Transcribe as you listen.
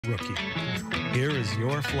Rookie. Here is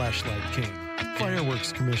your flashlight king,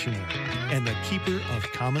 fireworks commissioner, and the keeper of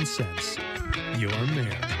common sense, your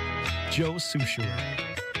mayor, Joe Souchere.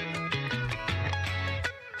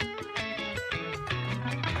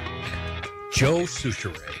 Joe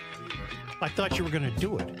Souchere. I thought you were going to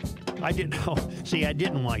do it. I didn't know. See, I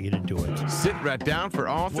didn't want you to do it. Sit right down for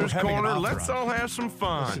Author's Corner. Let's all have some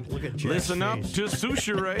fun. Listen up to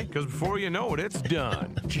Souchere, because before you know it, it's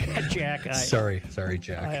done. Jack, Sorry,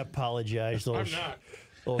 Jack. I apologize. I'm not.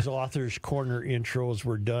 Those Author's Corner intros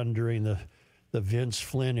were done during the Vince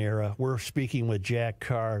Flynn era. We're speaking with Jack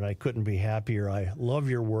Carr, and I couldn't be happier. I love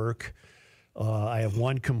your work. I have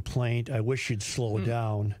one complaint. I wish you'd slow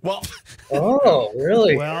down. Well, Oh,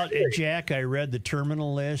 really? Well, Jack, I read the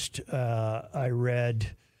Terminal List. I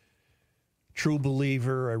read True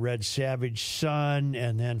Believer. I read Savage Son.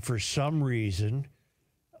 And then for some reason,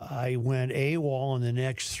 I went AWOL in the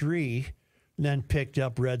next three, and then picked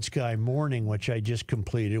up Red Sky Mourning, which I just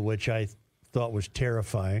completed, which I thought was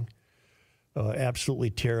terrifying. Absolutely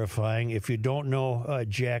terrifying. If you don't know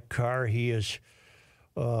Jack Carr, he is...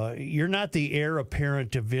 you're not the heir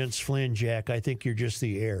apparent to Vince Flynn, Jack. I think you're just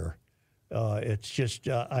the heir. It's just,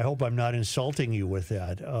 I hope I'm not insulting you with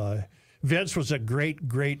that. Vince was a great,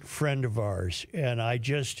 great friend of ours, and I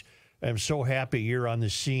just am so happy you're on the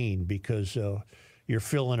scene because you're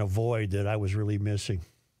filling a void that I was really missing.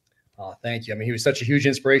 Oh, thank you. I mean, he was such a huge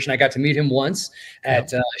inspiration. I got to meet him once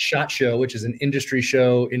at SHOT Show, which is an industry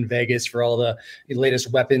show in Vegas for all the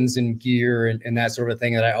latest weapons and gear and that sort of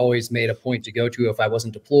thing that I always made a point to go to if I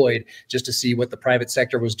wasn't deployed, just to see what the private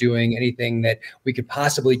sector was doing, anything that we could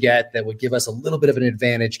possibly get that would give us a little bit of an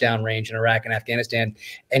advantage downrange in Iraq and Afghanistan.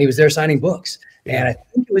 And he was there signing books. And I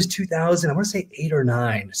think it was 2000, I want to say 8 or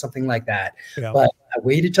 9, something like that. Yeah. But I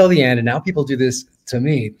waited till the end, and now people do this to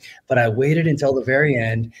me, but I waited until the very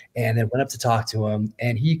end and then went up to talk to him,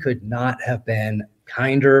 and he could not have been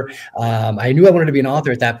kinder. I knew I wanted to be an author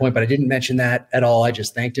at that point, but I didn't mention that at all. I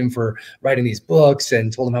just thanked him for writing these books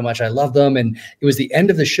and told him how much I love them. And it was the end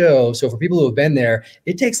of the show. So for people who have been there,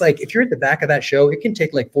 it takes if you're at the back of that show, it can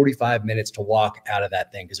take 45 minutes to walk out of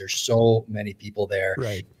that thing because there's so many people there.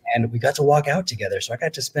 Right. And we got to walk out together. So I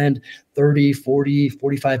got to spend 30, 40,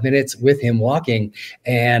 45 minutes with him walking.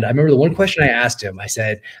 And I remember the one question I asked him, I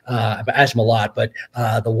said, I asked him a lot, but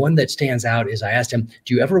the one that stands out is I asked him,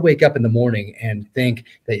 do you ever wake up in the morning and think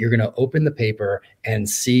that you're going to open the paper and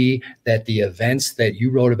see that the events that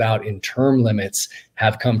you wrote about in term limits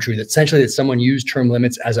have come true? That essentially that someone used term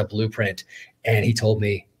limits as a blueprint. And he told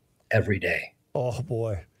me every day. Oh,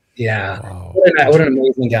 boy. Yeah. Wow. What an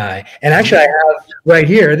amazing guy. And actually I have right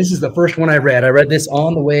here, this is the first one I read. I read this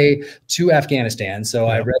on the way to Afghanistan. So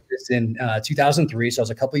I read this in 2003. So I was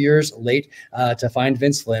a couple years late to find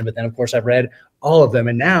Vince Flynn. But then, of course, I've read all of them.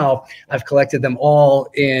 And now I've collected them all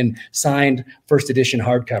in signed first edition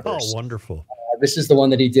hardcovers. Oh, wonderful. This is the one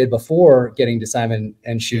that he did before getting to Simon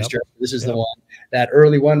 & Schuster. Yep. This is the one, that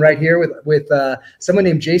early one right here with someone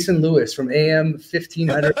named Jason Lewis from AM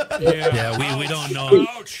 1500. We don't know.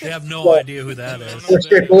 We have no idea who that is.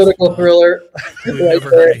 First a political thriller. We've never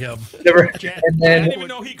heard of him. And then, I didn't even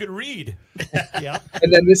know he could read. Yeah.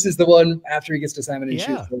 And then this is the one after he gets to Simon &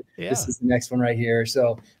 Schuster. Yeah. This is the next one right here.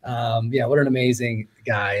 So, what an amazing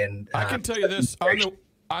guy. And I can tell you this,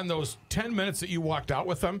 on those 10 minutes that you walked out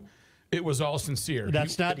with him, it was all sincere.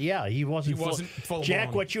 He wasn't full.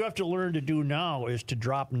 Jack, what you have to learn to do now is to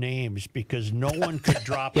drop names because no one could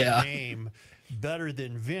drop a name better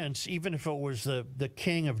than Vince, even if it was the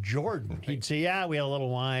king of Jordan. He'd say, yeah, we had a little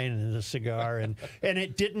wine and a cigar, and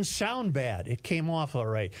it didn't sound bad. It came off all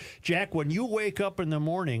right. Jack, when you wake up in the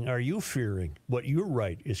morning, are you fearing what you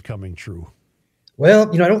write is coming true?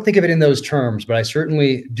 Well, I don't think of it in those terms, but I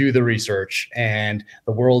certainly do the research, and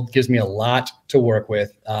the world gives me a lot to work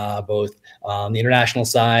with, both on the international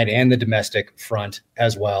side and the domestic front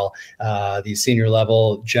as well. These senior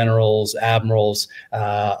level generals, admirals,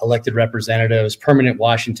 elected representatives, permanent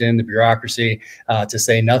Washington, the bureaucracy, to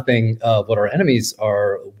say nothing of what our enemies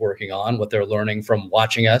are working on, what they're learning from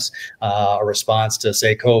watching us, a response to,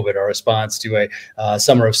 say, COVID, a response to a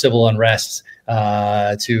summer of civil unrest,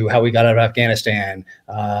 to how we got out of Afghanistan,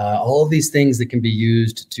 all of these things that can be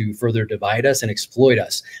used to further divide us and exploit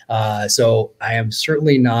us. So I am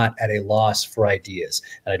certainly not at a loss for ideas,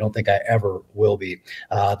 and I don't think I ever will be.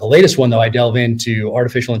 The latest one, though, I delve into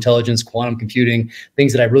artificial intelligence, quantum computing,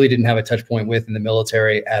 things that I really didn't have a touch point with in the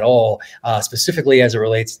military at all, specifically as it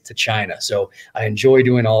relates to China. So I enjoy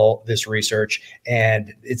doing all this research.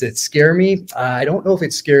 And does it scare me? I don't know if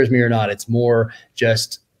it scares me or not. It's more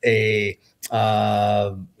just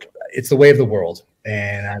it's the way of the world.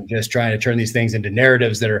 And I'm just trying to turn these things into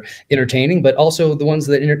narratives that are entertaining, but also the ones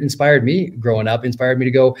that inspired me growing up, inspired me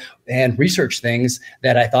to go and research things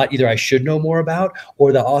that I thought either I should know more about,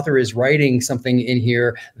 or the author is writing something in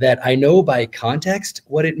here that I know by context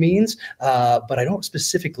what it means, but I don't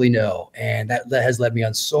specifically know. And that has led me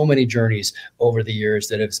on so many journeys over the years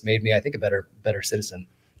that has made me, I think, a better citizen.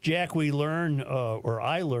 Jack, we learned, or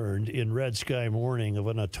I learned in Red Sky Mourning of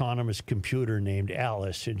an autonomous computer named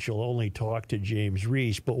Alice, and she'll only talk to James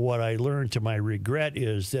Reese. But what I learned, to my regret,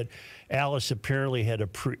 is that Alice apparently had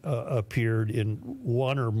appeared in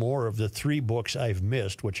one or more of the 3 books I've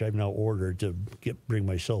missed, which I've now ordered to bring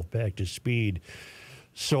myself back to speed.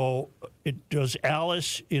 So does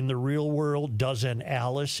Alice in the real world, does an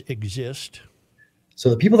Alice exist? So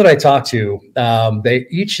the people that I talk to, they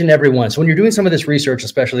each and every one. So when you're doing some of this research,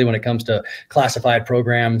 especially when it comes to classified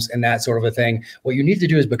programs and that sort of a thing, what you need to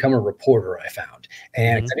do is become a reporter, I found.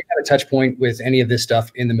 And I didn't have a touch point with any of this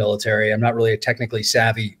stuff in the military. I'm not really a technically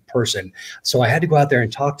savvy person. So I had to go out there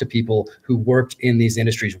and talk to people who worked in these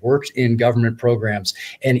industries, worked in government programs.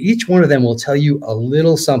 And each one of them will tell you a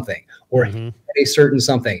little something, or a certain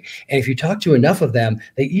something. And if you talk to enough of them,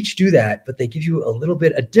 they each do that, but they give you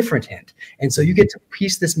a different hint. And so you get to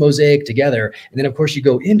piece this mosaic together. And then of course you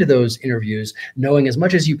go into those interviews knowing as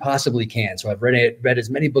much as you possibly can. So I've read as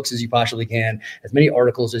many books as you possibly can, as many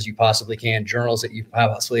articles as you possibly can, journals that you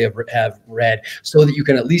possibly have read, so that you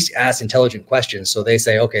can at least ask intelligent questions. So they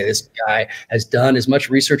say, okay, this guy has done as much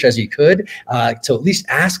research as he could, to at least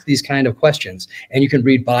ask these kind of questions. And you can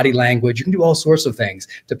read body language. You can do all sorts of things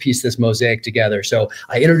to piece this mosaic together. So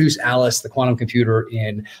I introduced Alice, the quantum computer,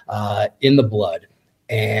 in the Blood,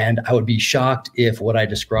 and I would be shocked if what I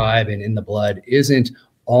describe in the Blood isn't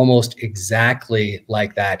almost exactly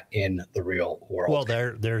like that in the real world.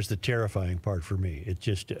 Well, there's the terrifying part for me. It's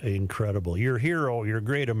just incredible. Your hero, your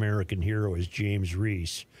great American hero, is James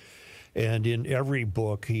Reese. And in every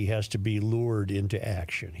book, he has to be lured into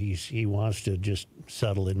action. He wants to just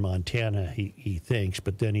settle in Montana, he thinks,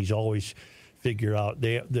 but then he's always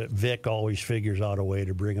Vic always figures out a way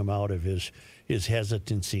to bring him out of his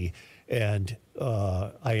hesitancy. And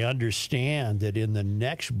I understand that in the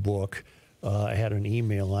next book, I had an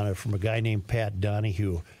email on it from a guy named Pat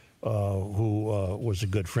Donahue, who was a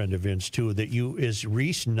good friend of Vince too, is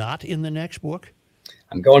Reese not in the next book?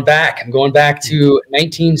 I'm going back to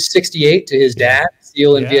 1968 to his dad,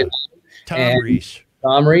 SEAL in Vietnam.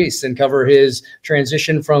 Tom Reese, and cover his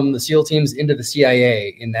transition from the SEAL teams into the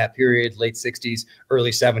CIA in that period, late 60s, early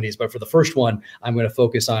 70s. But for the first one, I'm going to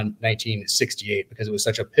focus on 1968 because it was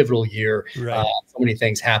such a pivotal year. Right. So many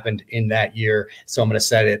things happened in that year. So I'm going to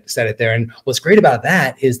set it there. And what's great about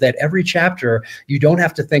that is that every chapter, you don't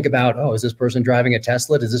have to think about, oh, is this person driving a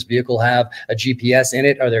Tesla? Does this vehicle have a GPS in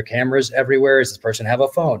it? Are there cameras everywhere? Does this person have a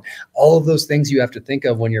phone? All of those things you have to think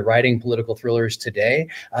of when you're writing political thrillers today.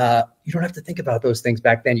 You don't have to think about those things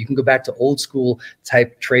back then. You can go back to old school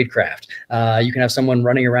type tradecraft. You can have someone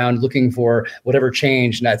running around looking for whatever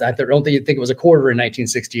changed. And I don't think it was a quarter in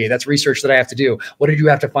 1968. That's research that I have to do. What did you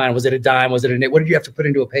have to find? Was it a dime? Was it a nit? What did you have to put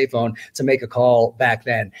into a payphone to make a call back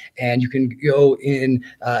then? And you can go in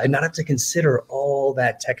and not have to consider all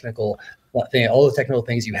that technical thing, all the technical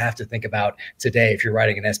things you have to think about today if you're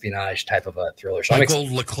writing an espionage type of a thriller. So like old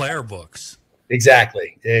LeClaire books.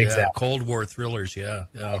 Exactly. Yeah, Cold War thrillers. Yeah.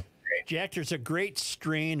 Jack, there's a great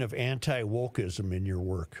strain of anti-wokeism in your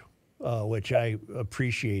work, which I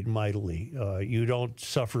appreciate mightily. You don't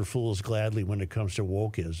suffer fools gladly when it comes to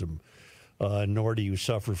wokeism, nor do you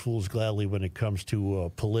suffer fools gladly when it comes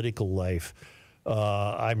to political life.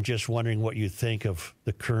 I'm just wondering what you think of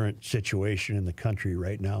the current situation in the country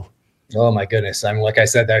right now. Oh my goodness. I mean, like I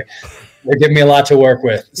said, they're giving me a lot to work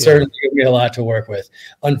with. Yeah. Certainly giving me a lot to work with.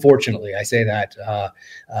 Unfortunately, I say that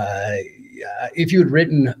if you had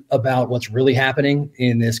written about what's really happening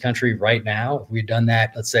in this country right now, if we'd done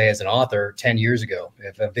that, let's say as an author 10 years ago,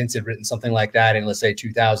 if Vince had written something like that in, let's say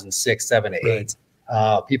 2006, 7, 8,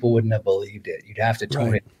 people wouldn't have believed it. You'd have to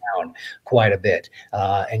tone it down quite a bit.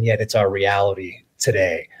 And yet it's our reality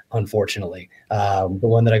today, unfortunately. The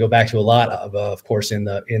one that I go back to a lot of course, in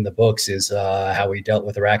the books is how we dealt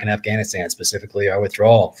with Iraq and Afghanistan, specifically our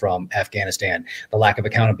withdrawal from Afghanistan, the lack of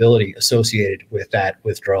accountability associated with that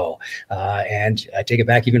withdrawal. And I take it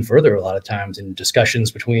back even further a lot of times in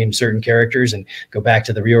discussions between certain characters and go back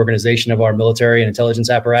to the reorganization of our military and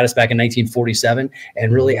intelligence apparatus back in 1947.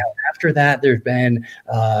 And really after that, there's been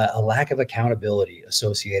a lack of accountability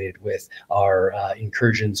associated with our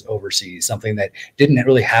incursions overseas, something that didn't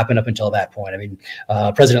really happen happened up until that point. I mean,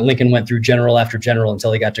 President Lincoln went through general after general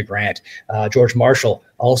until he got to Grant. George Marshall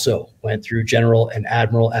also went through general and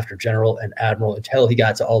admiral after general and admiral until he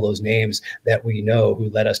got to all those names that we know who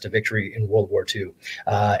led us to victory in World War II.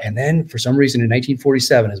 And then for some reason in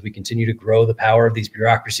 1947, as we continue to grow the power of these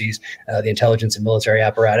bureaucracies, the intelligence and military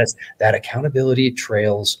apparatus, that accountability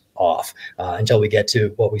trails off until we get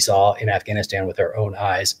to what we saw in Afghanistan with our own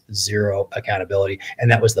eyes, zero accountability.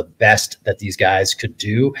 And that was the best that these guys could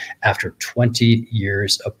do after 20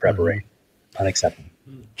 years of preparation. Unacceptable.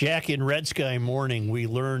 Jack, in Red Sky Mourning, we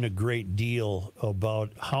learn a great deal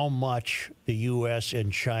about how much the U.S.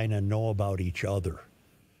 and China know about each other.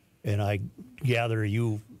 And I gather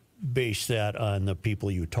you base that on the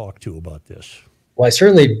people you talk to about this. Well, I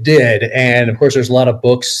certainly did. And of course, there's a lot of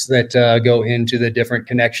books that go into the different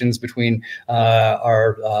connections between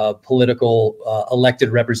our political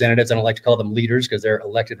elected representatives. I don't like to call them leaders because they're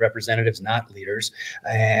elected representatives, not leaders,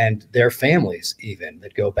 and their families even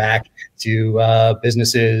that go back to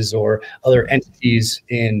businesses or other entities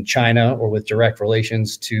in China or with direct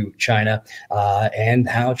relations to China, and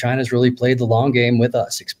how China's really played the long game with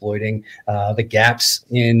us, exploiting the gaps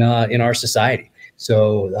in our society.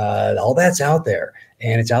 So all that's out there,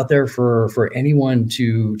 and it's out there for anyone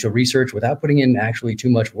to research without putting in actually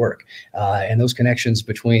too much work. And those connections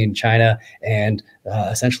between China and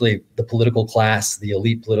essentially the political class, the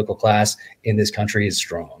elite political class in this country is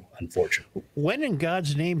strong, unfortunately. When in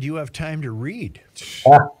God's name do you have time to read?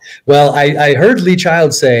 Well, I heard Lee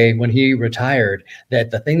Child say when he retired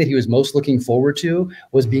that the thing that he was most looking forward to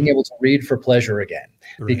was being able to read for pleasure again.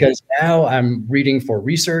 Right. Because now I'm reading for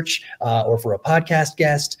research or for a podcast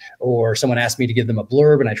guest, or someone asked me to give them a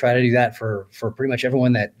blurb, and I try to do that for pretty much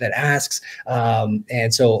everyone that asks.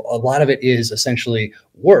 And so a lot of it is essentially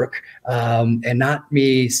work, and not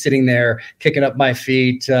me sitting there kicking up my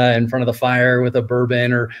feet in front of the fire with a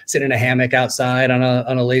bourbon, or sitting in a hammock outside on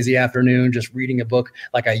a lazy afternoon, just reading a book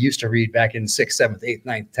like I used to read back in 6th, 7th, 8th,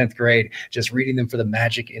 9th, 10th grade, just reading them for the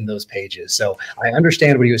magic in those pages. So I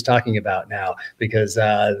understand what he was talking about now, because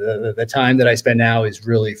the time that I spend now is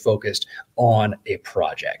really focused on a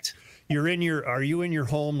project. Are you in your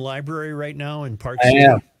home library right now in Park City?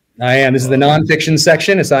 I am. This is the nonfiction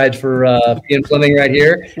section, aside for Ian Fleming right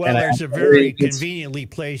here. Well, and there's a very conveniently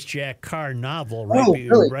placed Jack Carr novel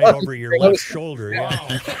right over your left shoulder. Wow.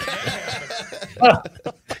 Yeah.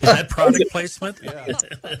 Is that product placement? Yeah.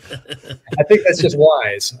 I think that's just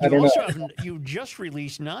wise. I don't know. You just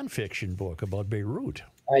released a nonfiction book about Beirut.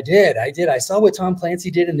 I did. I saw what Tom Clancy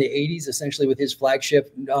did in the 80s, essentially with his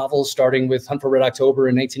flagship novels, starting with Hunt for Red October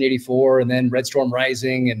in 1984, and then Red Storm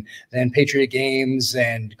Rising, and then Patriot Games,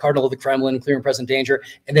 and Cardinal of the Kremlin, Clear and Present Danger.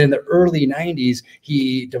 And then in the early 90s,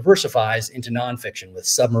 he diversifies into nonfiction with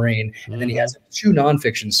Submarine. And then he has 2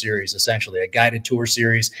 nonfiction series, essentially, a guided tour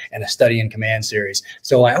series and a study and command series.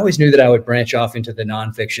 So I always knew that I would branch off into the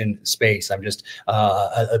nonfiction space. I've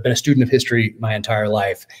been a student of history my entire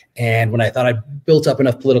life. And when I thought I built up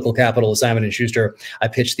enough political capital with Simon & Schuster, I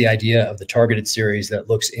pitched the idea of the Targeted series that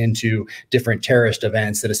looks into different terrorist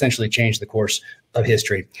events that essentially changed the course of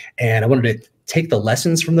history. And I wanted to take the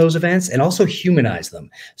lessons from those events and also humanize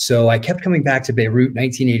them. So I kept coming back to Beirut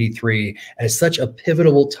 1983 as such a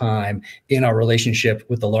pivotal time in our relationship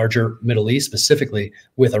with the larger Middle East, specifically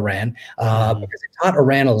with Iran, because it taught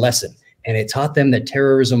Iran a lesson. And it taught them that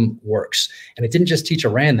terrorism works. And it didn't just teach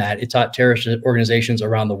Iran that, it taught terrorist organizations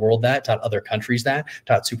around the world that, taught other countries that,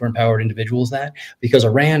 taught superempowered individuals that, because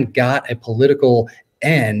Iran got a political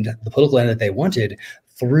end, the political end that they wanted,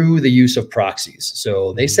 through the use of proxies.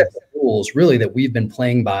 So they set the rules really that we've been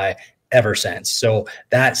playing by ever since. So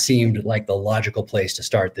that seemed like the logical place to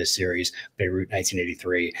start this series, Beirut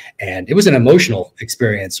 1983. And it was an emotional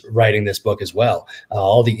experience writing this book as well.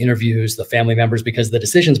 All the interviews, the family members, because the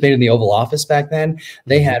decisions made in the Oval Office back then,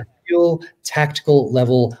 they had real tactical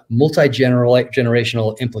level,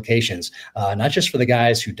 multi-generational implications, not just for the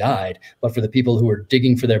guys who died, but for the people who were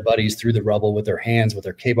digging for their buddies through the rubble with their hands, with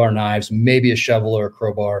their K-bar knives, maybe a shovel or a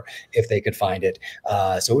crowbar if they could find it.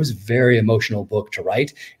 So it was a very emotional book to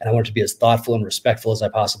write. And I wanted to be as thoughtful and respectful as I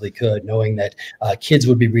possibly could, knowing that kids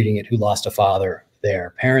would be reading it who lost a father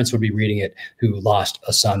there. Parents would be reading it who lost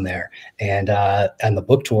a son there. And on the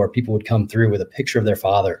book tour, people would come through with a picture of their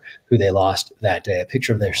father who they lost that day, a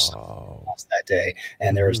picture of their son who lost that day.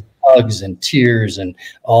 And there was hugs and tears and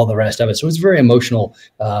all the rest of it. So it was a very emotional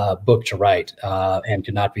book to write, and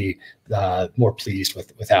could not be more pleased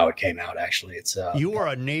with how it came out, actually. You were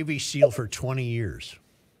a Navy SEAL for 20 years.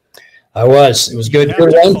 I was. It was good.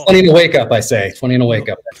 20 in a wake up, I say. 20 in a wake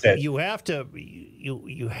up. That's it. You have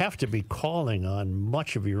to be calling on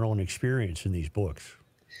much of your own experience in these books.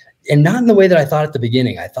 And not in the way that I thought at the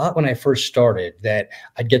beginning. I thought when I first started that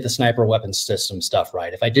I'd get the sniper weapons system stuff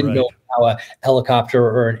right. If I didn't know how a helicopter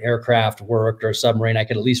or an aircraft worked or a submarine, I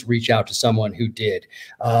could at least reach out to someone who did.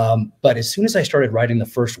 But as soon as I started writing the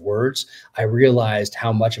first words, I realized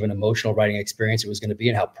how much of an emotional writing experience it was going to be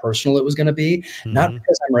and how personal it was going to be. Not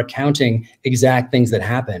because I'm recounting exact things that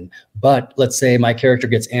happen, but let's say my character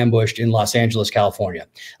gets ambushed in Los Angeles, California.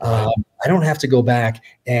 I don't have to go back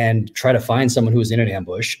and try to find someone who was in an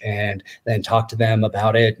ambush and then talk to them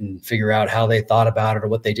about it and figure out how they thought about it or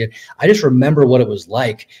what they did. I just remember what it was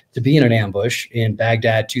like to be in an ambush in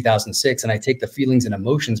Baghdad 2006, and I take the feelings and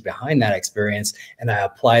emotions behind that experience and I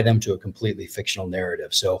apply them to a completely fictional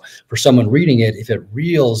narrative. So for someone reading it, if it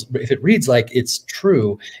reads like it's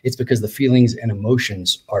true, it's because the feelings and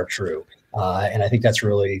emotions are true. And I think that's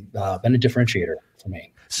really been a differentiator for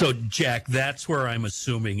me. So, Jack, that's where I'm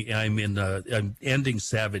assuming I'm ending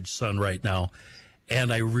Savage Son right now.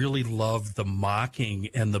 And I really love the mocking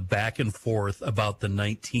and the back and forth about the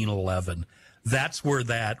 1911. That's where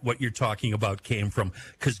what you're talking about came from,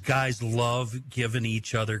 because guys love giving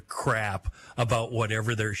each other crap about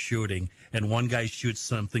whatever they're shooting. And one guy shoots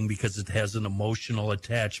something because it has an emotional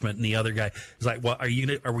attachment, and the other guy is like, "Well,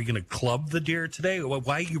 are we gonna club the deer today? Well,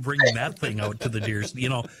 why are you bringing that thing out to the deer?" You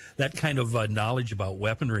know, that kind of knowledge about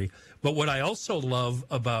weaponry. But what I also love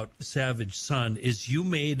about Savage Son is you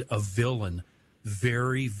made a villain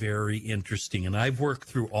very, very interesting. And I've worked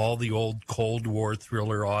through all the old Cold War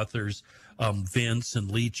thriller authors, Vince and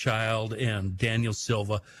Lee Child and Daniel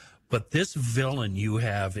Silva. But this villain you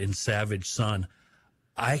have in Savage Son,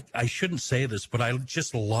 I shouldn't say this, but I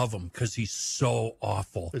just love him because he's so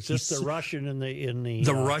awful. Is this the Russian in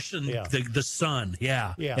the Russian, yeah. the son,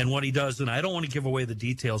 yeah, and what he does. And I don't want to give away the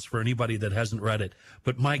details for anybody that hasn't read it,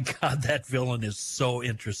 but my God, that villain is so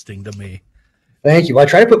interesting to me. Thank you. Well, I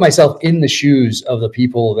try to put myself in the shoes of the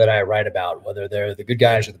people that I write about, whether they're the good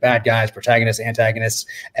guys or the bad guys, protagonists, antagonists,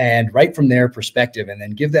 and write from their perspective, and then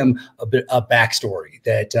give them a backstory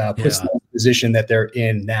that puts them in the position that they're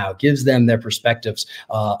in now, gives them their perspectives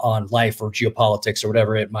on life or geopolitics or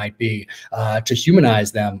whatever it might be, to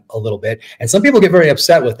humanize them a little bit. And some people get very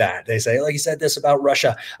upset with that. They say, like, you said this about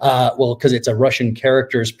Russia. Well, because it's a Russian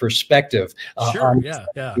character's perspective.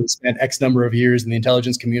 He spent X number of years in the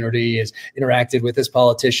intelligence community, is interacting with this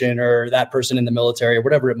politician or that person in the military or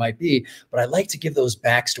whatever it might be. But I like to give those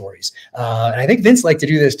backstories. And I think Vince liked to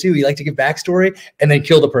do this too. He liked to give backstory and then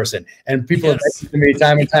kill the person. And people have mentioned to me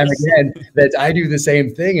time and time again that I do the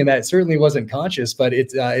same thing. And that certainly wasn't conscious, but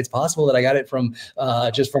it's possible that I got it from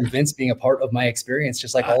just from Vince being a part of my experience,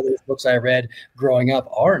 just like all those books I read growing up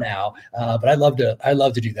are now. But I love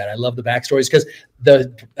to do that. I love the backstories because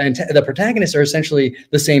the protagonists are essentially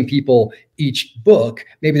the same people each book.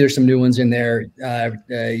 Maybe there's some new ones in there.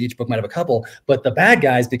 Each book might have a couple, but the bad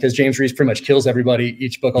guys, because James Reese pretty much kills everybody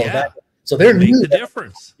each book. All the bad guys. So they're new. The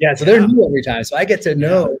difference. Yeah, so they're new every time. So I get to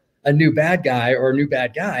know a new bad guy or new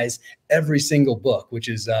bad guys every single book, which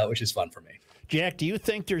is fun for me. Jack, do you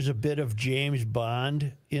think there's a bit of James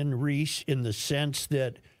Bond in Reese in the sense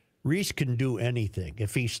that Reese can do anything?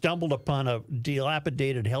 If he stumbled upon a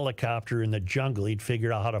dilapidated helicopter in the jungle, he'd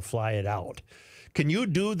figure out how to fly it out. Can you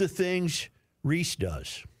do the things Reese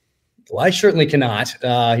does? Well, I certainly cannot.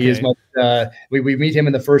 He is much. We meet him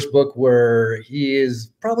in the first book where he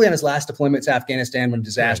is probably on his last deployment to Afghanistan when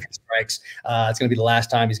disaster strikes. It's going to be the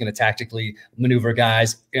last time he's going to tactically maneuver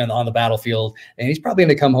guys on the battlefield, and he's probably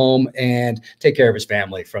going to come home and take care of his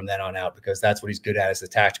family from then on out, because that's what he's good at, is the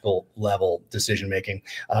tactical level decision making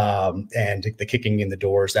and the kicking in the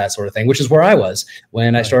doors, that sort of thing. Which is where I was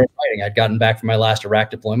when I started writing. I'd gotten back from my last Iraq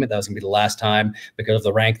deployment. That was going to be the last time, because of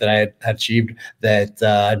the rank that I had achieved, that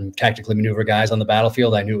tactically maneuver guys on the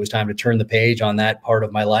battlefield. I knew it was time to turn the page on that part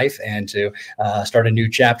of my life and to start a new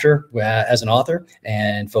chapter as an author,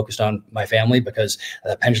 and focused on my family, because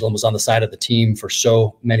the pendulum was on the side of the team for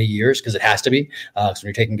so many years, because it has to be. So when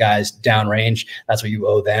you're taking guys downrange, that's what you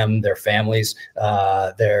owe them, their families,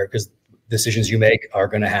 because decisions you make are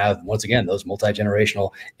going to have, once again, those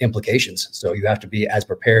multi-generational implications. So you have to be as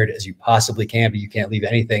prepared as you possibly can, but you can't leave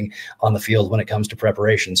anything on the field when it comes to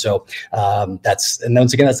preparation. So and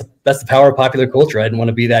once again, that's the power of popular culture. I didn't want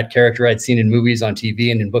to be that character I'd seen in movies, on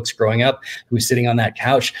TV, and in books growing up, who was sitting on that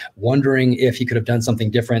couch wondering if he could have done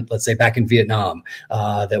something different, let's say back in Vietnam,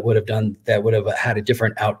 that would have had a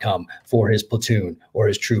different outcome for his platoon or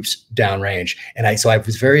his troops downrange. And so I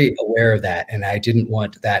was very aware of that, and I didn't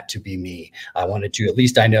want that to be me. I wanted to, at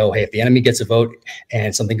least I know, hey, if the enemy gets a vote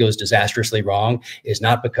and something goes disastrously wrong, it's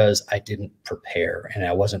not because I didn't prepare and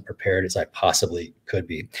I wasn't prepared as I possibly could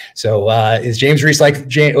be. So is James Reese like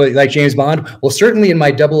James Bond? Well, certainly in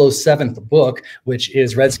my 007th book, which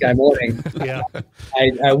is Red Sky Mourning, yeah,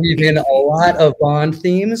 I weave in a lot of Bond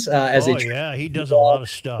themes he does a lot of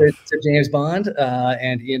stuff to James Bond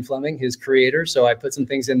and Ian Fleming, his creator. So I put some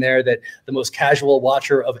things in there that the most casual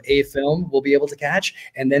watcher of a film will be able to catch,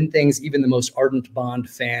 and then things even the most ardent Bond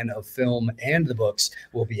fan of film and the books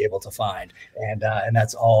will be able to find, and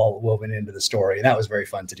that's all woven into the story, and that was very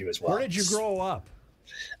fun to do as well. Where did you grow up?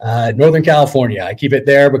 Northern California. I keep it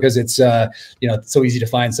there because it's it's so easy to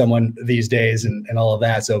find someone these days and all of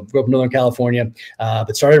that. So grew up in Northern California,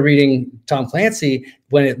 but started reading Tom Clancy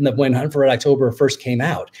when Hunt for Red October first came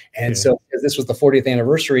out. And so because this was the 40th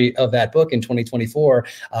anniversary of that book in 2024,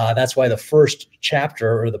 that's why the first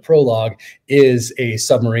chapter or the prologue is a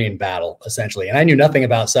submarine battle, essentially. And I knew nothing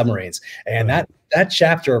about submarines. And that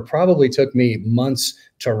chapter probably took me months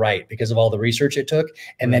to write because of all the research it took,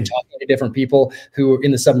 and then talking to different people who were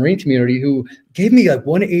in the submarine community who gave me like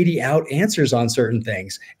 180 out answers on certain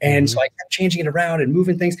things. And so I kept changing it around and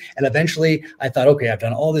moving things. And eventually I thought, okay, I've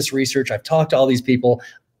done all this research. I've talked to all these people.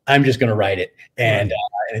 I'm just going to write it, and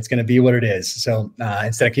it's going to be what it is. So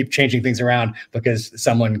instead of keep changing things around because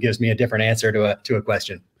someone gives me a different answer to a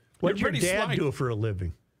question. What did your dad do for a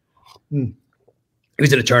living? He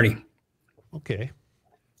was an attorney. Okay.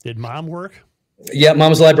 Did mom work? Yeah,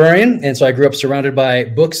 mom's a librarian, and so I grew up surrounded by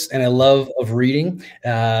books and a love of reading,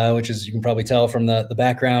 which is, you can probably tell from the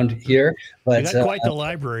background here. But you got quite the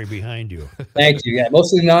library behind you. Thank you. Yeah,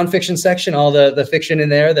 mostly the nonfiction section, all the fiction in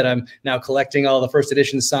there that I'm now collecting, all the first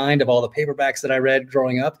editions signed of all the paperbacks that I read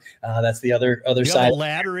growing up. That's the other you side. Have a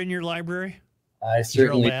ladder in your library? I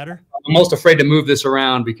certainly. Is there a ladder? I'm most afraid to move this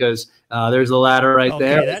around because there's a ladder right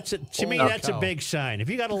there. To me, that's a big sign. If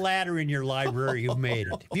you got a ladder in your library, you've made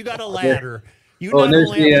it. If you got a ladder. You not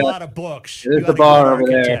only have a lot of books. There's the bar over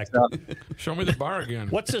there. So. Show me the bar again.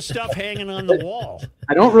 What's the stuff hanging on the wall?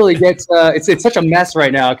 I don't really get. It's such a mess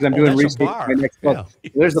right now because I'm doing research for my next book. Yeah.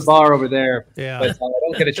 There's the bar over there. Yeah. But I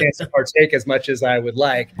don't get a chance to partake as much as I would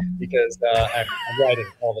like because I'm writing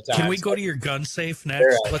all the time. Can we go to your gun safe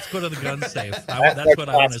next? Let's go to the gun safe. That's what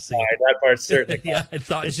I want to see. That part's certainly. Yeah, I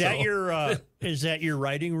thought is that your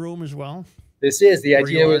writing room as well? This is the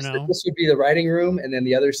idea. Was that this would be the writing room, and then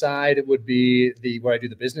the other side would be where I do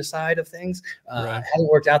the business side of things. It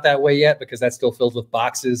hasn't worked out that way yet because that's still filled with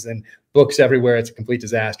boxes and books everywhere. It's a complete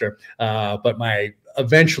disaster. But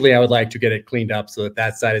eventually I would like to get it cleaned up so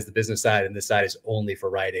that side is the business side and this side is only for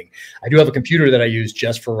writing. I do have a computer that I use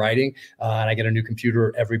just for writing, and I get a new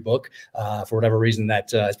computer every book. For whatever reason,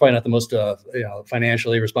 that is probably not the most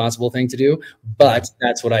financially responsible thing to do, but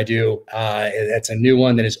that's what I do. It's a new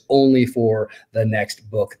one that is only for the next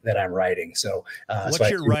book that I'm writing. So what's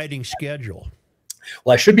your writing schedule?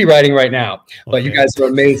 Well, I should be writing right now, but you guys are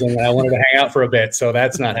amazing, and I wanted to hang out for a bit, so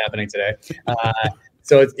that's not happening today.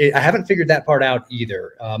 So I haven't figured that part out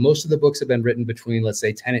either. Most of the books have been written between, let's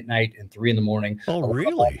say, 10 at night and 3 in the morning. Oh,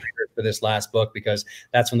 really? For this last book, because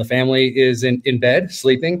that's when the family is in bed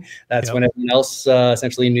sleeping. That's when everyone else,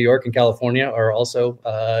 essentially in New York and California, are also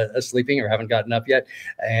sleeping or haven't gotten up yet.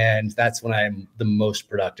 And that's when I'm the most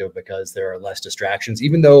productive because there are less distractions.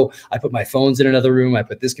 Even though I put my phones in another room, I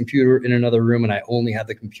put this computer in another room, and I only have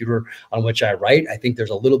the computer on which I write, I think there's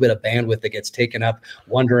a little bit of bandwidth that gets taken up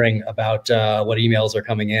wondering about what emails are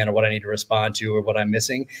coming in or what I need to respond to or what I'm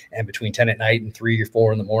missing. And between 10 at night and 3 or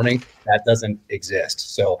 4 in the morning, that doesn't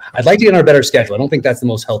exist. So I'd like to get on a better schedule. I don't think that's the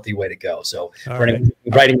most healthy way to go. So for any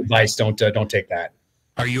writing advice, don't take that.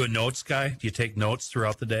 Are you a notes guy? Do you take notes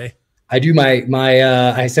throughout the day? I do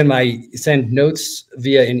I send notes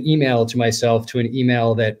via an email to myself to an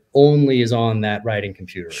email that only is on that writing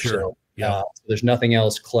computer. Sure. So, there's nothing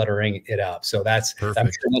else cluttering it up. So that's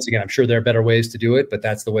perfect. Once again, I'm sure there are better ways to do it, but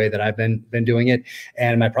that's the way that I've been doing it.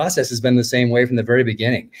 And my process has been the same way from the very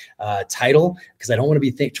beginning. Title, because I don't want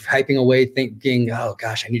to be typing away thinking, oh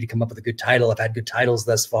gosh, I need to come up with a good title. I've had good titles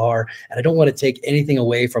thus far. And I don't want to take anything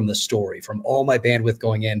away from the story, from all my bandwidth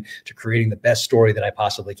going in to creating the best story that I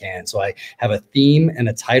possibly can. So I have a theme and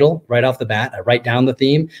a title right off the bat. I write down the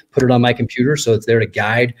theme, put it on my computer so it's there to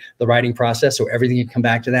guide the writing process. So everything can come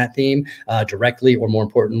back to that theme directly, or more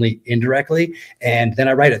importantly, indirectly. And then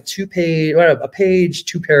I write a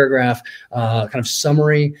 2-paragraph kind of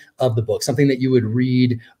summary of the book, something that you would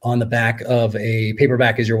read on the back of a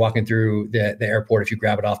paperback as you're walking through the airport if you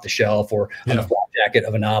grab it off the shelf, or on the flap jacket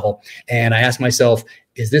of a novel. And I ask myself,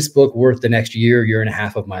 is this book worth the next year and a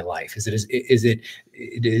half of my life? Is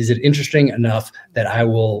it interesting enough that I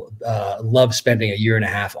will love spending a year and a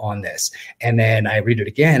half on this? And then I read it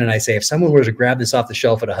again and I say, if someone were to grab this off the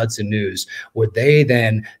shelf at a Hudson News, would they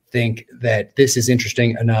then think that this is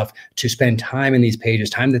interesting enough to spend time in these pages,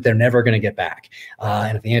 time that they're never going to get back?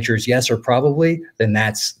 And if the answer is yes or probably, then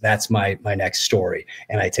that's my next story.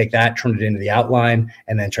 And I take that, turn it into the outline,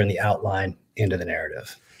 and then turn the outline into the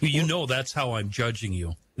narrative. You know, that's how I'm judging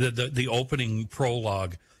you. The opening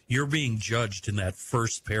prologue, you're being judged in that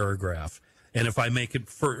first paragraph. And if I make it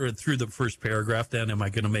through the first paragraph, then am I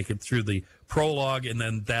going to make it through the prologue? And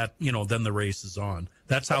then then the race is on.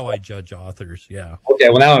 That's how I judge authors. Yeah. Okay.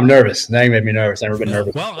 Well, now I'm nervous. Now you made me nervous. I've never been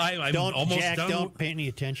nervous. Well, I'm almost done. Don't pay any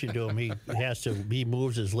attention to him. He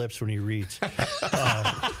moves his lips when he reads.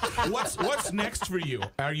 What's next for you?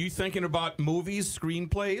 Are you thinking about movies,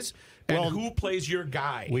 screenplays, and who plays your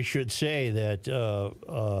guy? We should say that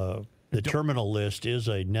the Terminal List is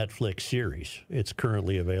a Netflix series. It's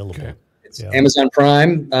currently available. Okay. It's Amazon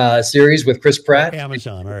Prime series with Chris Pratt.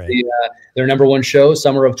 Amazon, all right. Their #1 show,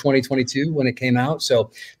 summer of 2022, when it came out.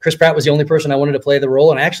 So Chris Pratt was the only person I wanted to play the role,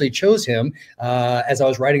 and I actually chose him as I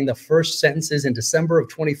was writing the first sentences in December of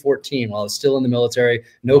 2014 while I was still in the military.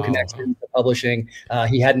 No connection to publishing.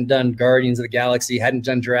 He hadn't done Guardians of the Galaxy, hadn't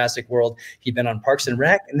done Jurassic World. He'd been on Parks and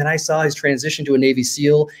Rec, and then I saw his transition to a Navy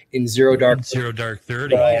SEAL in Zero Dark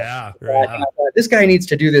 30. Yeah. Right. This guy needs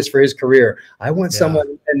to do this for his career. I want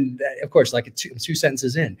someone, and of course, like two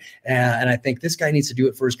sentences in, and I think this guy needs to do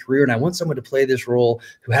it for his career, and I want someone to play this role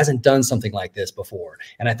who hasn't done something like this before.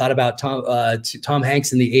 And I thought about Tom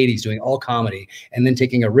Hanks in the 80s doing all comedy, and then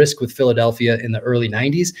taking a risk with Philadelphia in the early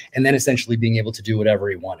 90s, and then essentially being able to do whatever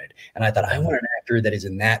he wanted. And I thought, I want an actor that is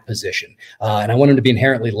in that position, and I want him to be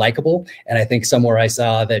inherently likable. And I think somewhere I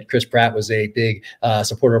saw that Chris Pratt was a big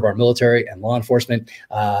supporter of our military and law enforcement,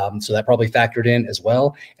 so that probably factored in as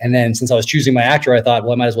well. And then since I was choosing my actor, I thought,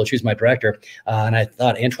 well, I might as well choose my director. And I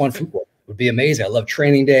thought Antoine Fuqua would be amazing. I love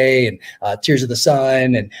Training Day and Tears of the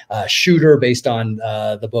Sun and Shooter, based on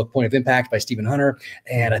the book Point of Impact by Stephen Hunter.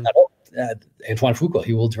 And I thought, Antoine Fuqua,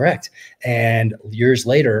 he will direct. And years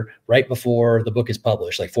later, right before the book is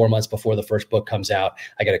published, like 4 months before the first book comes out,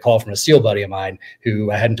 I get a call from a SEAL buddy of mine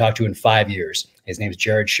who I hadn't talked to in 5 years. His name is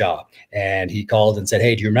Jared Shaw. And he called and said,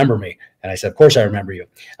 hey, do you remember me? And I said, of course I remember you.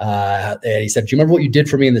 And he said, do you remember what you did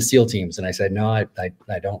for me in the SEAL teams? And I said, no, I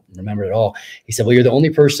don't remember at all. He said, well, you're the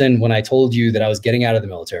only person, when I told you that I was getting out of the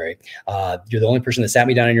military, you're the only person that sat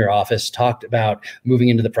me down in your office, talked about moving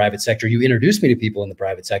into the private sector. You introduced me to people in the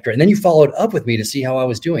private sector, and then you followed up with me to see how I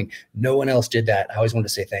was doing. No one else did that. I always wanted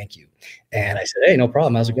to say thank you. And I said, hey, no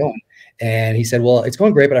problem. How's it going? And he said, well, it's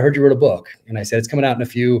going great, but I heard you wrote a book. And I said, it's coming out in a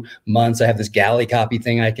few months. I have this galley copy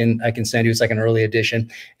thing I can send you. It's like an early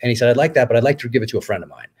edition. And he said, I'd like that, but I'd like to give it to a friend of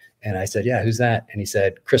mine. And I said, yeah, who's that? And he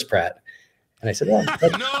said, Chris Pratt. And I said, well,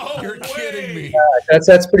 no, you're kidding me.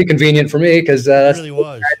 That's pretty convenient for me, because it really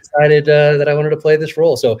was. I decided that I wanted to play this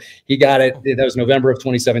role. So he got it. That was November of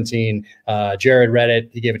 2017. Jared read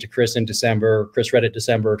it. He gave it to Chris in December. Chris read it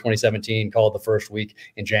December 2017, called the first week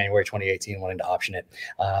in January 2018, wanting to option it.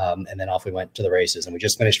 And then off we went to the races. And we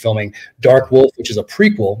just finished filming Dark Wolf, which is a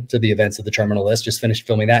prequel to the events of the Terminal List. Just finished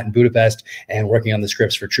filming that in Budapest and working on the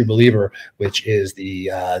scripts for True Believer, which is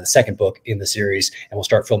the second book in the series. And we'll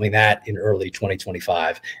start filming that in early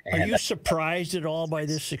 2025. And are you surprised at all by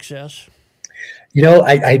this success? You know,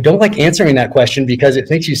 I don't like answering that question because it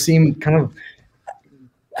makes you seem kind of,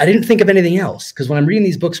 I didn't think of anything else. Because when I'm reading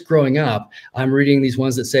these books growing up, I'm reading these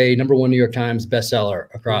ones that say #1 New York Times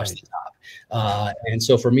bestseller across the top. And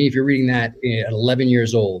so for me, if you're reading that at 11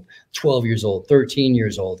 years old, 12 years old, 13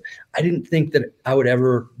 years old, I didn't think that I would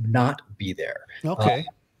ever not be there. Okay.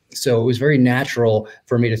 So it was very natural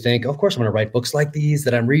for me to think, of course, I'm going to write books like these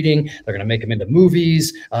that I'm reading. They're going to make them into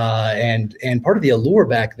movies. And part of the allure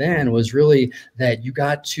back then was really that you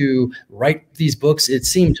got to write these books, it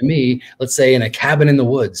seemed to me, let's say in a cabin in the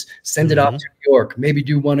woods, send it off to New York, maybe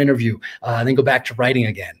do one interview, and then go back to writing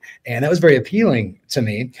again. And that was very appealing to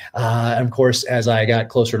me. And of course, as I got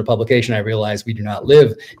closer to publication, I realized we do not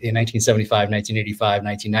live in 1975, 1985,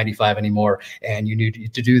 1995 anymore. And you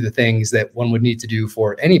need to do the things that one would need to do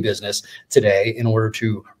for any business today in order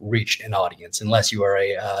to reach an audience, unless you are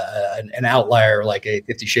an outlier like a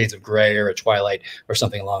 50 Shades of Grey or a Twilight or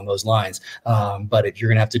something along those lines. But if you're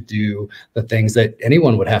going to have to do the things that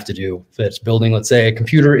anyone would have to do, if it's building, let's say, a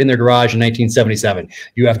computer in their garage in 1977,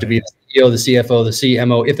 you have to be the CEO, the CFO, the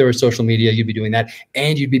CMO. If there was social media, you'd be doing that,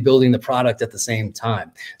 and you'd be building the product at the same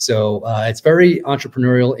time. So it's very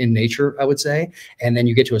entrepreneurial in nature, I would say. And then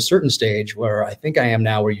you get to a certain stage where I think I am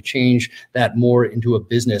now, where you change that more into a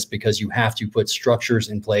business because you have to put structures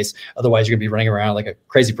in place. Otherwise, you're gonna be running around like a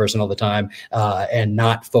crazy person all the time and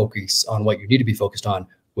not focus on what you need to be focused on,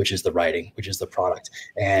 which is the writing, which is the product.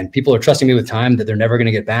 And people are trusting me with time that they're never going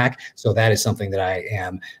to get back. So that is something that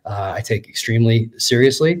I take extremely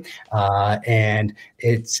seriously. And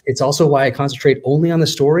it's also why I concentrate only on the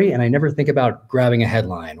story. And I never think about grabbing a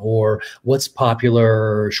headline or what's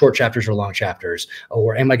popular, short chapters or long chapters,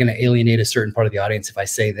 or am I going to alienate a certain part of the audience if I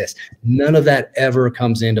say this? None of that ever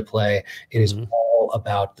comes into play. It is all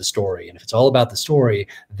about the story. And if it's all about the story,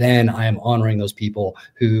 then I am honoring those people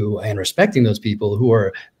and respecting those people who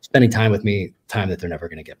are spending time with me, time that they're never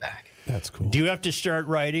going to get back. That's cool. Do you have to start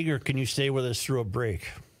writing, or can you stay with us through a break?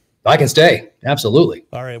 I can stay. Absolutely.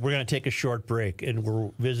 All right. We're going to take a short break, and we're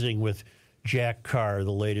visiting with Jack Carr.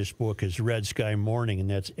 The latest book is Red Sky Mourning, and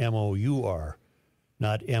that's M-O-U-R,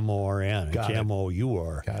 not M-O-R-N. It's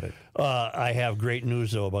M-O-U-R. Got it. I have great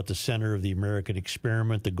news, though, about the Center of the American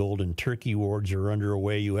Experiment. The Golden Turkey Awards are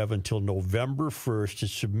underway. You have until November 1st to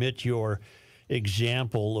submit your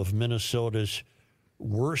example of Minnesota's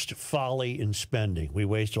worst folly in spending. We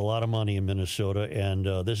waste a lot of money in Minnesota, and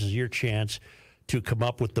this is your chance to come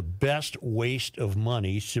up with the best waste of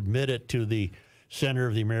money. Submit it to the Center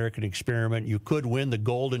of the American Experiment. You could win the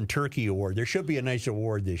Golden Turkey Award. There should be a nice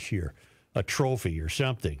award this year, a trophy or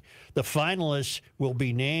something. The finalists will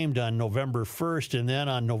be named on November 1st, and then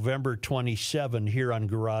on November 27 here on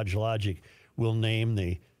Garage Logic, we'll name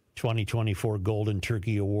the 2024 Golden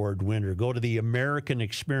Turkey Award winner. Go to the American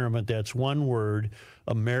Experiment. That's one word,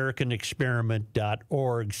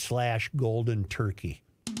 americanexperiment.org/golden turkey.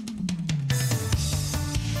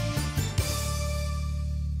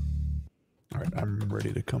 All right, I'm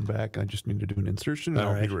ready to come back. I just need to do an insertion, and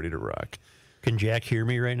I'll be ready to rock. Can Jack hear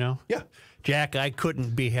me right now? Yeah. Jack, I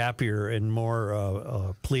couldn't be happier and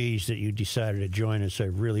more pleased that you decided to join us. I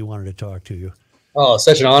really wanted to talk to you. Oh,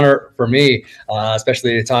 such an honor for me,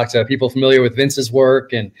 especially to talk to people familiar with Vince's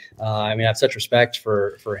work. And I mean, I have such respect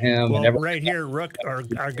for him. Well, and right here,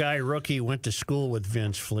 our guy Rookie went to school with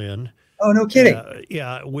Vince Flynn. Oh, no kidding.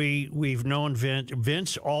 Yeah, we've known Vince.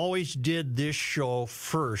 Vince always did this show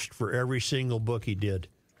first for every single book he did.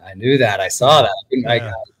 I knew that. I saw that.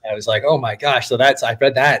 I was like, oh my gosh. So I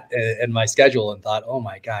read that in my schedule and thought, oh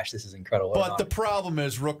my gosh, this is incredible. But the problem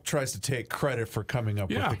is Rook tries to take credit for coming up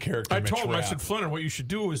with the character. I told him, I said, Flynn, what you should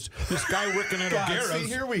do is this guy working at O'Gara's.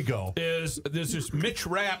 Here we go. There's this Mitch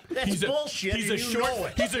Rapp. That's bullshit. He's a short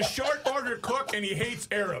order cook and he hates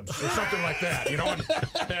Arabs or something like that, you know.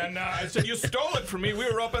 And I said, you stole it from me.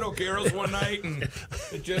 We were up at O'Gara's one night and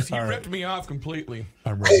he ripped me off completely.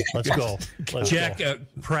 I'm ready. Let's go. Jack,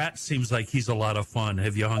 Pratt seems like he's a lot of fun.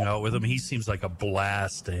 Have you hung out with him? He seems like a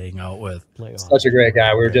blast to hang out with. Such a great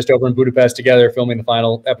guy. We were just over in Budapest together filming the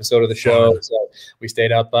final episode of the show. So we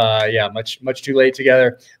stayed up, much too late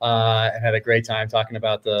together and had a great time talking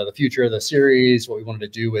about the future of the series, what we wanted to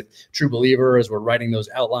do with True Believer as we're writing those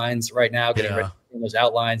outlines right now, getting ready to bring those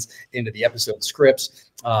outlines into the episode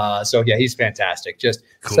scripts. So yeah, he's fantastic. Just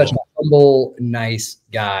such a humble, nice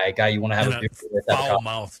guy you want to have a beer with. Foul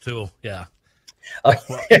mouth too. Yeah.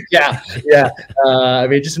 Yeah. I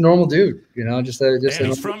mean, just a normal dude, you know. Just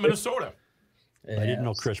he's from Minnesota. I didn't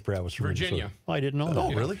know Chris Pratt was from Virginia. Minnesota. Oh, I didn't know that.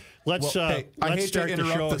 Oh, really? Let's I hate start to the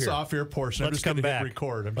show interrupt this here. off-air portion. Let's come back.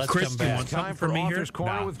 Record. Chris, do you want Time something for for me here? Author's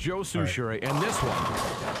Corner with Joe Souchere, and this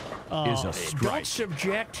one is a strike. Don't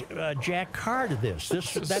subject Jack Carr to this.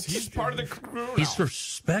 He's part of the crew now. He's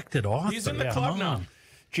respected author. He's in the club now.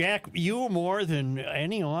 Jack, you more than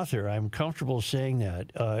any author, I'm comfortable saying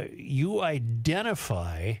that, you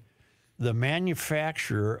identify the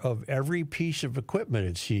manufacturer of every piece of equipment,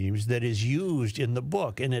 it seems, that is used in the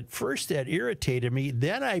book. And at first that irritated me.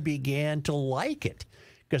 Then I began to like it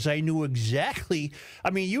because I knew exactly.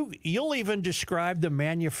 I mean, you'll even describe the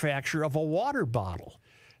manufacturer of a water bottle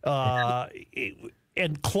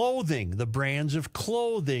and clothing, the brands of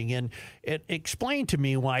clothing. And explain to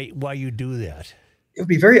me why you do that. It would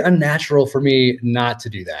be very unnatural for me not to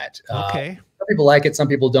do that. Okay. Some people like it, some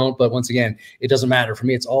people don't. But once again, it doesn't matter. For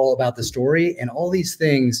me, it's all about the story. And all these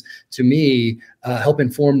things, to me, help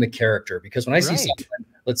inform the character. Because when I see someone,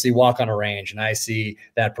 let's see, walk on a range, and I see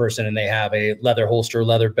that person and they have a leather holster,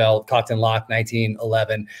 leather belt, cocked and locked,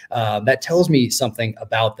 1911, that tells me something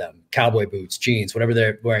about them. cowboy boots, jeans, whatever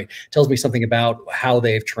they're wearing, tells me something about how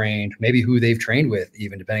they've trained, maybe who they've trained with,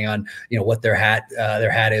 even depending on, what their hat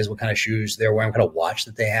is, what kind of shoes they're wearing, what kind of watch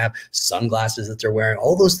that they have, sunglasses that they're wearing.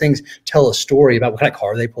 All those things tell a story about what kind of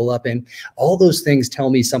car they pull up in. All those things tell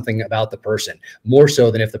me something about the person, more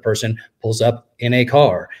so than if the person pulls up in a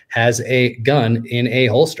car, has a gun in a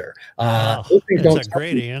holster. That's a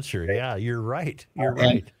great answer. Yeah, you're right. You're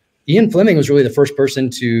right. Ian Fleming was really the first person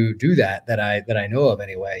to do that I know of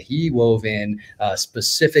anyway. He wove in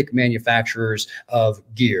specific manufacturers of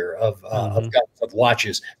gear, of guns, of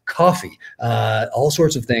watches, coffee, all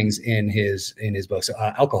sorts of things in his books,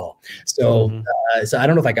 alcohol. So so I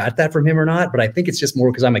don't know if I got that from him or not, but I think it's just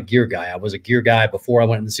more because I'm a gear guy. I was a gear guy before I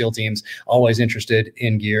went into the SEAL teams, always interested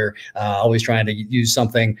in gear, always trying to use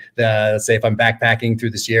something that, let's say if I'm backpacking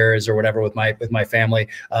through the Sierras or whatever with my family,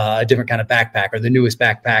 a different kind of backpack or the newest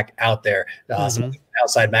backpack out there, some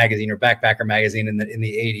Outside Magazine or Backpacker Magazine in the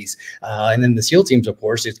 80s. And then the SEAL teams, of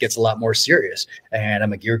course, it gets a lot more serious. And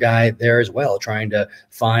I'm a gear guy there as well, trying to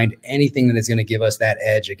find anything that is going to give us that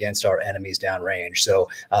edge against our enemies downrange. So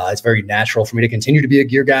it's very natural for me to continue to be a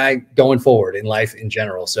gear guy going forward in life in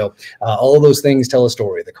general. So all of those things tell a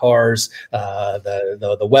story. The cars,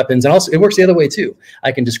 the weapons, and also it works the other way too.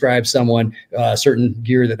 I can describe someone, certain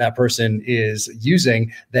gear that person is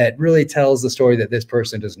using that really tells the story that this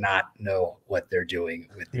person does not know what they're doing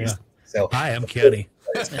with these. So hi, I'm Kenny.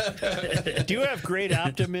 Do you have great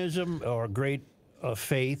optimism or great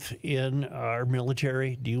faith in our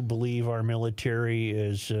military? Do you believe our military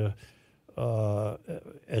is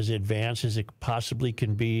as advanced as it possibly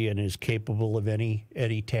can be and is capable of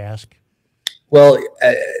any task? Well,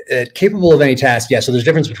 capable of any task, yeah. So there's a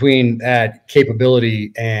difference between that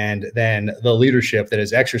capability and then the leadership that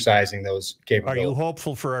is exercising those capabilities. Are you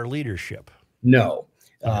hopeful for our leadership? No.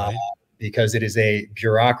 Because it is a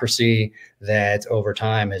bureaucracy that over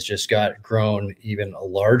time has just grown even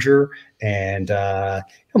larger and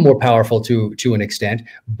more powerful to an extent,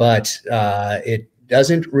 but it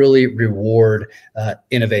doesn't really reward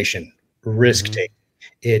innovation, risk-taking.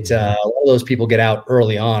 A lot of those people get out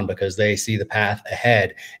early on because they see the path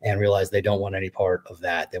ahead and realize they don't want any part of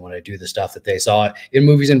that. They want to do the stuff that they saw in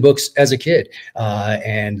movies and books as a kid.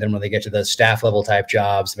 And then when they get to the staff level type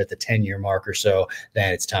jobs at the 10-year mark or so,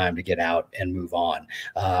 then it's time to get out and move on.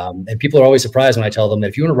 And people are always surprised when I tell them that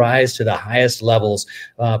if you want to rise to the highest levels,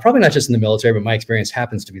 probably not just in the military, but my experience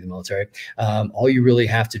happens to be the military, all you really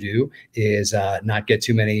have to do is not get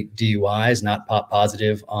too many DUIs, not pop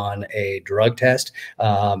positive on a drug test,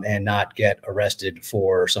 and not get arrested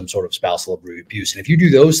for some sort of spousal abuse. And if you do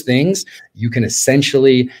those things, you can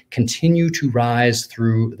essentially continue to rise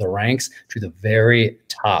through the ranks to the very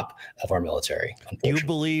top of our military. Do you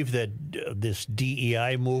believe that this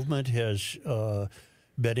DEI movement has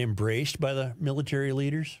been embraced by the military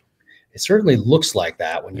leaders? It certainly looks like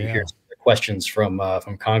that when you hear questions from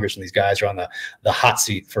Congress, and these guys are on the hot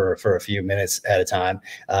seat for a few minutes at a time.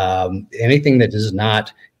 Anything that does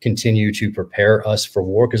not continue to prepare us for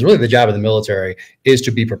war, because really the job of the military is to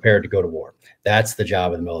be prepared to go to war. That's the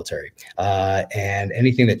job of the military. And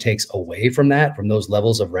anything that takes away from that, from those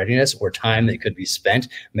levels of readiness or time that could be spent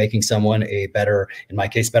making someone a better, in my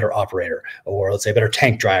case, better operator, or let's say a better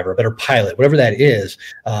tank driver, a better pilot, whatever that is,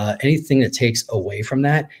 anything that takes away from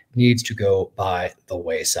that needs to go by the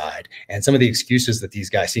wayside. And some of the excuses that these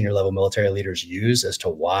guys, senior level military leaders, use as to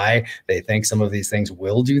why they think some of these things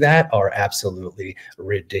will do that are absolutely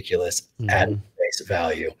ridiculous at face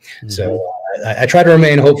value. So I try to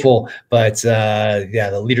remain hopeful, but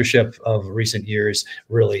the leadership of recent years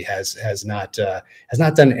really has not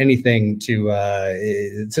done anything to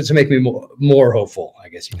make me more hopeful, I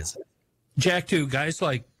guess you could say. Jack, too, guys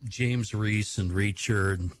like James Reese and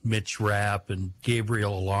Reacher and Mitch Rapp and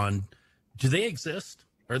Gabriel Allon, do they exist?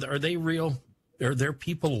 Are they real? Are there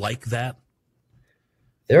people like that?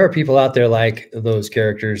 There are people out there like those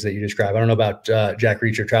characters that you describe. I don't know about Jack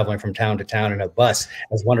Reacher traveling from town to town in a bus,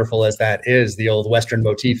 as wonderful as that is, the old Western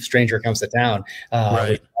motif, stranger comes to town,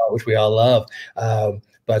 which we all love.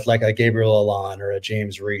 But like a Gabriel Allon or a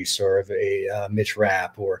James Reese or a Mitch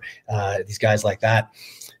Rapp or these guys like that,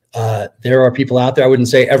 there are people out there. I wouldn't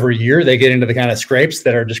say every year they get into the kind of scrapes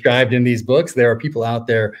that are described in these books. There are people out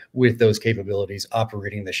there with those capabilities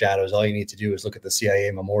operating in the shadows. All you need to do is look at the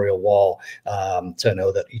CIA memorial wall to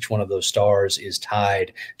know that each one of those stars is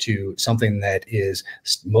tied to something that is,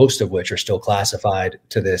 most of which are still classified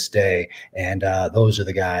to this day. And those are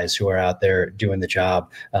the guys who are out there doing the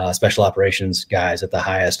job, special operations guys at the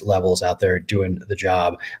highest levels out there doing the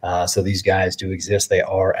job. So these guys do exist. They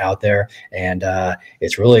are out there. And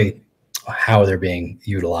it's really how they're being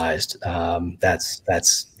utilized. That's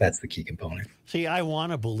the key component. See, I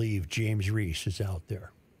want to believe James Reese is out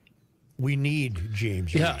there. We need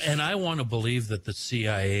James Reese. Yeah, and I want to believe that the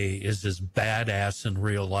CIA is as badass in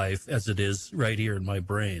real life as it is right here in my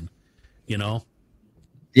brain, you know?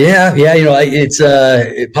 Yeah, it's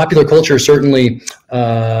popular culture certainly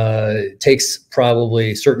takes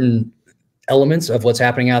probably certain elements of what's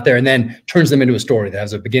happening out there and then turns them into a story that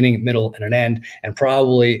has a beginning, middle, and an end, and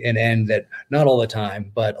probably an end that not all the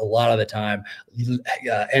time, but a lot of the time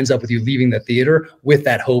ends up with you leaving the theater with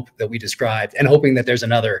that hope that we described and hoping that there's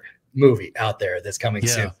another movie out there that's coming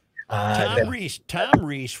soon. Tom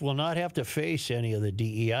Reese will not have to face any of the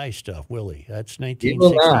DEI stuff, will he? That's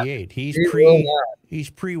 1968. He's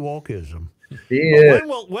pre-wokeism.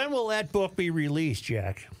 When will that book be released,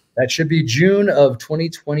 Jack? That should be June of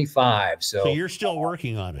 2025. So you're still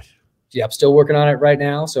working on it. Yeah, I'm still working on it right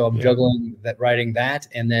now. So I'm juggling writing that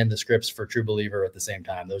and then the scripts for True Believer at the same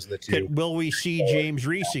time. Those are the two. Will we see James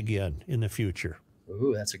Reese again in the future?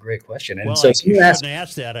 Ooh, that's a great question. And well, so you shouldn't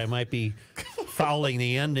ask that. I might be fouling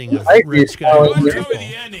the ending of Red Sky. Tell me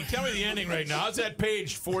the ending. Tell me the ending right now. How's that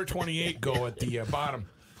page 428 go at the bottom?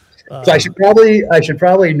 So I should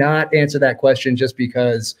probably not answer that question just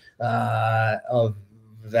because of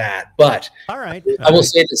that. But all right, I will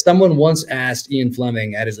say that someone once asked Ian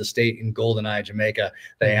Fleming at his estate in Goldeneye, Jamaica.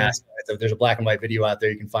 They asked, there's a black and white video out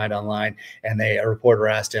there you can find online, and a reporter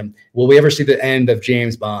asked him, "Will we ever see the end of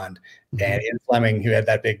James Bond?" And Ian Fleming, who had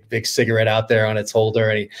that big cigarette out there on its holder,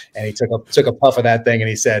 and he took a puff of that thing, and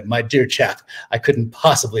he said, "My dear chap, I couldn't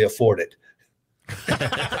possibly afford it."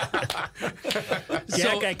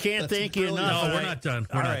 Jack, I can't thank you enough. No, we're not done.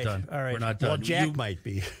 We're not done. All right. We're not done. Well, Jack might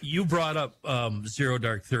be. You brought up Zero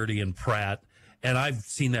Dark 30 and Pratt, and I've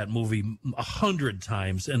seen that movie 100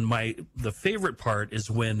 times. And the favorite part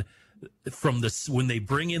is when they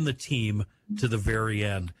bring in the team to the very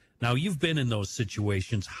end. Now, you've been in those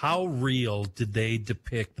situations. How real did they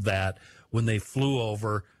depict that when they flew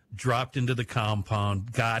over, dropped into the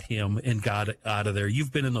compound, got him, and got out of there?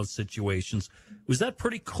 You've been in those situations. Was that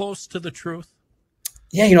pretty close to the truth?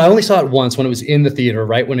 Yeah, I only saw it once when it was in the theater,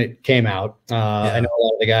 right when it came out. I know a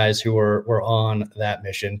lot of the guys who were on that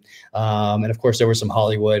mission. And of course, there was some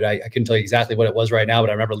Hollywood. I couldn't tell you exactly what it was right now,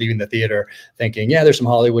 but I remember leaving the theater thinking, yeah, there's some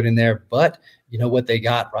Hollywood in there. But you know what they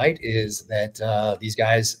got right is that these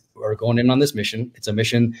guys are going in on this mission. It's a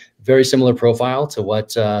mission very similar profile to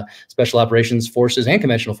what special operations forces and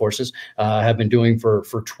conventional forces have been doing for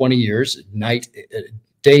 20 years,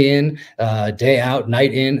 day in, day out,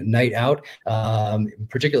 night in, night out,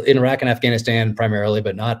 particularly in Iraq and Afghanistan primarily,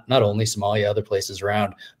 but not only, Somalia, other places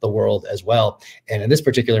around the world as well. And in this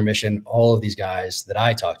particular mission, all of these guys that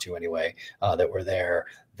I talked to anyway, that were there,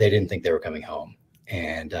 they didn't think they were coming home.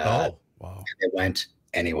 And they went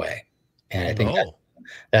anyway. And I think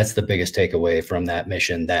that's the biggest takeaway from that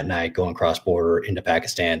mission that night, going cross border into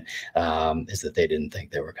Pakistan, is that they didn't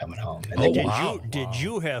think they were coming home. And did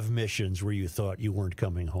you have missions where you thought you weren't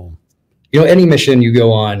coming home? Any mission you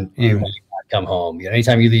go on, you might not come home.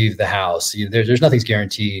 Anytime you leave the house, there's nothing's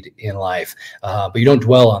guaranteed in life, but you don't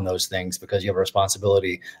dwell on those things because you have a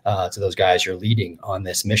responsibility to those guys you're leading on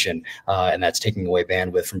this mission, and that's taking away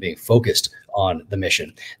bandwidth from being focused on the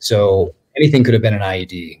mission. So anything could have been an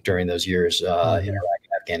IED during those years in Iraq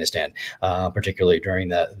and Afghanistan, particularly during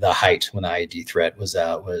the height when the IED threat was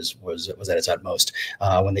at its utmost,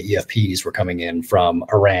 when the EFPs were coming in from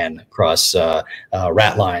Iran across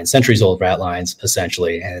rat lines, centuries-old rat lines,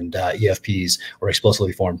 essentially, and EFPs were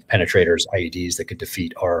explosively formed penetrators, IEDs that could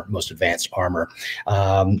defeat our most advanced armor.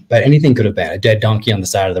 But anything could have been a dead donkey on the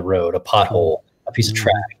side of the road, a pothole, a piece of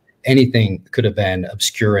trash. Anything could have been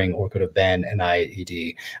obscuring or could have been an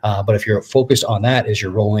IED. But if you're focused on that as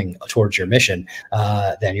you're rolling towards your mission,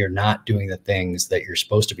 then you're not doing the things that you're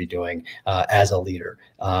supposed to be doing as a leader.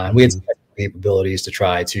 And we had some capabilities to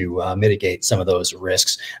try to mitigate some of those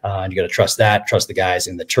risks. And you got to trust the guys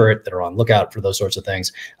in the turret that are on lookout for those sorts of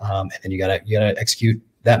things. And then you got to execute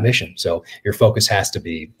that mission. So your focus has to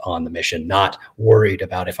be on the mission, not worried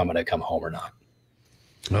about if I'm going to come home or not.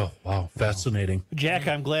 Oh, wow. Fascinating. Jack,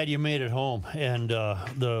 I'm glad you made it home. And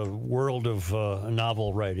the world of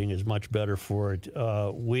novel writing is much better for it.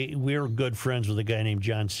 We're good friends with a guy named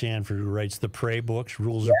John Sanford who writes the Prey books,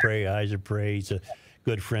 Rules of Prey, Eyes of Prey. He's a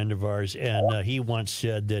good friend of ours. And he once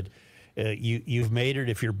said that you've made it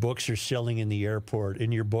if your books are selling in the airport,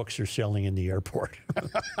 and your books are selling in the airport.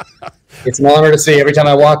 It's an honor to see. Every time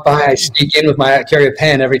I walk by, I sneak in I carry a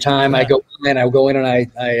pen. Every time I go in and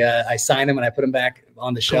I sign them and I put them back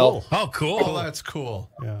on the shelf. Oh, cool. Oh, that's cool.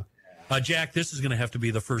 Yeah. Jack, this is going to have to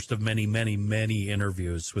be the first of many, many, many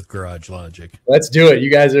interviews with Garage Logic. Let's do it.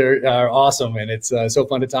 You guys are awesome, and it's so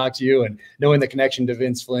fun to talk to you. And knowing the connection to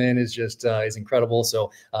Vince Flynn is just is incredible.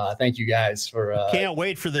 So thank you guys for. Can't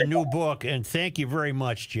wait for the new book, and thank you very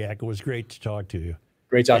much, Jack. It was great to talk to you.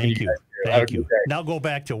 Great talking to you guys. Thank you. Now go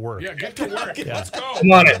back to work. Yeah, get to work. Let's go.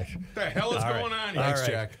 Come on it. What the hell is going on here? Thanks,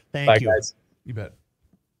 Jack. Thank Bye, you. guys. You bet.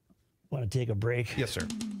 Want to take a break? Yes, sir.